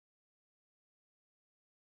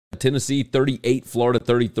Tennessee 38, Florida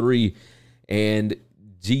 33. And,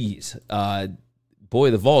 geez,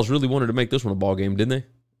 boy, the Vols really wanted to make this one a ball game, didn't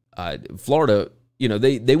they? Florida,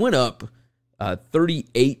 they went up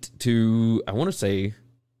 38 to, I want to say,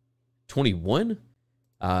 21.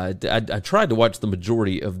 I tried to watch the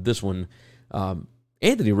majority of this one.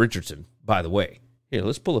 Anthony Richardson, by the way. Here,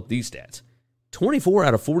 let's pull up these stats. 24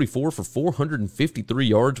 out of 44 for 453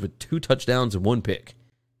 yards with 2 touchdowns and 1 pick.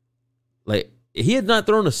 Like, he had not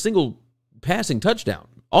thrown a single passing touchdown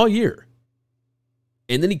all year.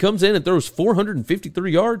 And then he comes in and throws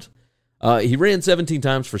 453 yards. He ran 17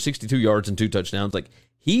 times for 62 yards and 2 touchdowns. Like,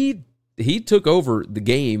 he took over the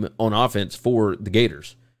game on offense for the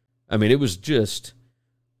Gators. I mean, it was just,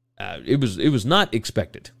 it was not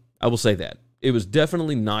expected. I will say that. It was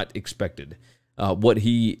definitely not expected, what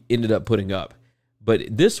he ended up putting up.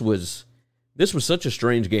 But this was such a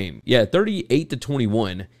strange game. Yeah,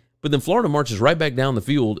 38-21. But then Florida marches right back down the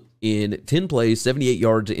field in 10 plays, 78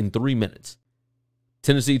 yards in 3 minutes.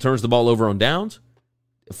 Tennessee turns the ball over on downs.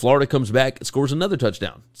 Florida comes back, scores another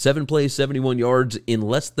touchdown. 7 plays, 71 yards in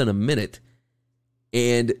less than a minute.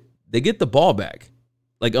 And they get the ball back,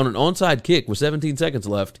 like on an onside kick with 17 seconds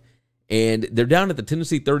left. And they're down at the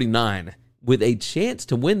Tennessee 39 with a chance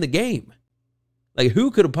to win the game. Like,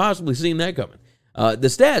 who could have possibly seen that coming? The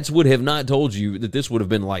stats would have not told you that this would have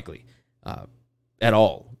been likely at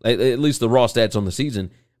all, at least the raw stats on the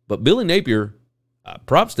season. But Billy Napier,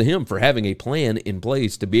 props to him for having a plan in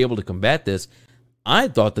place to be able to combat this. I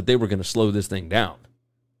thought that they were going to slow this thing down.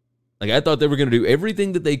 Like, I thought they were going to do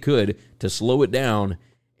everything that they could to slow it down,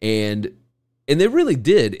 and they really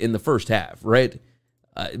did in the first half, right?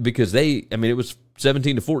 Because it was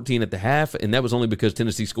 17-14 at the half, and that was only because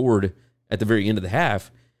Tennessee scored at the very end of the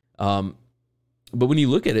half. But when you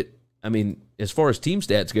look at it, I mean, as far as team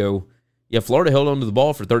stats go, yeah, Florida held onto the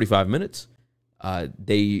ball for 35 minutes.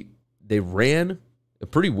 They ran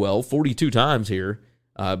pretty well, 42 times here.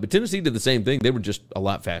 But Tennessee did the same thing. They were just a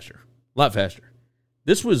lot faster.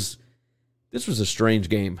 This was a strange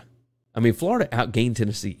game. I mean, Florida outgained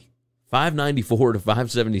Tennessee 594 to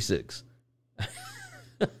 576.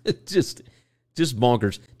 just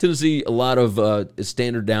bonkers. Tennessee, a lot of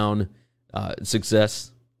standard down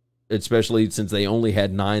success, especially since they only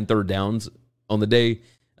had 9 third downs on the day.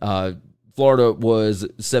 Florida was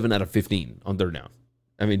 7 out of 15 on third down.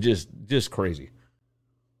 I mean, just crazy.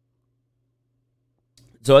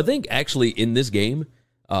 So I think actually in this game,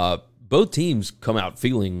 both teams come out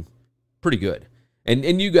feeling pretty good.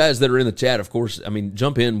 And you guys that are in the chat, of course, I mean,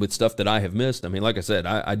 jump in with stuff that I have missed. I mean, like I said,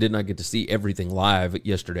 I did not get to see everything live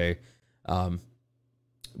yesterday.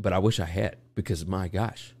 But I wish I had, because my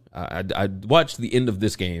gosh, I watched the end of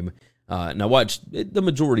this game, and I watched the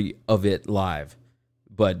majority of it live.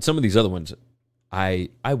 But some of these other ones, I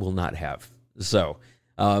will not have. So,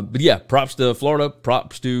 but yeah, props to Florida,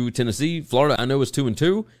 props to Tennessee. Florida, I know, is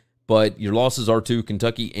 2-2, but your losses are to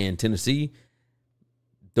Kentucky and Tennessee.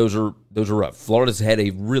 Those are rough. Florida's had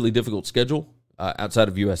a really difficult schedule outside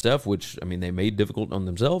of USF, which, I mean, they made difficult on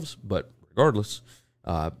themselves. But regardless,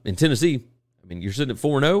 in Tennessee, I mean, you're sitting at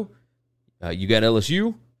 4-0. You got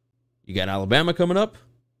LSU. You got Alabama coming up.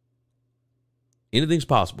 Anything's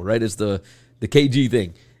possible, right? It's the KG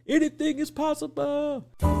thing. Anything is possible.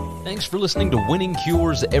 Thanks for listening to Winning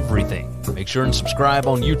Cures Everything. Make sure and subscribe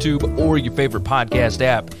on YouTube or your favorite podcast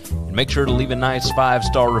app. And make sure to leave a nice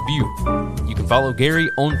 5-star review. You can follow Gary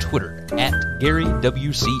on Twitter at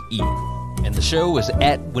GaryWCE. And the show is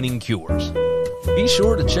at Winning Cures. Be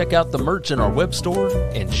sure to check out the merch in our web store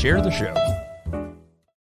and share the show.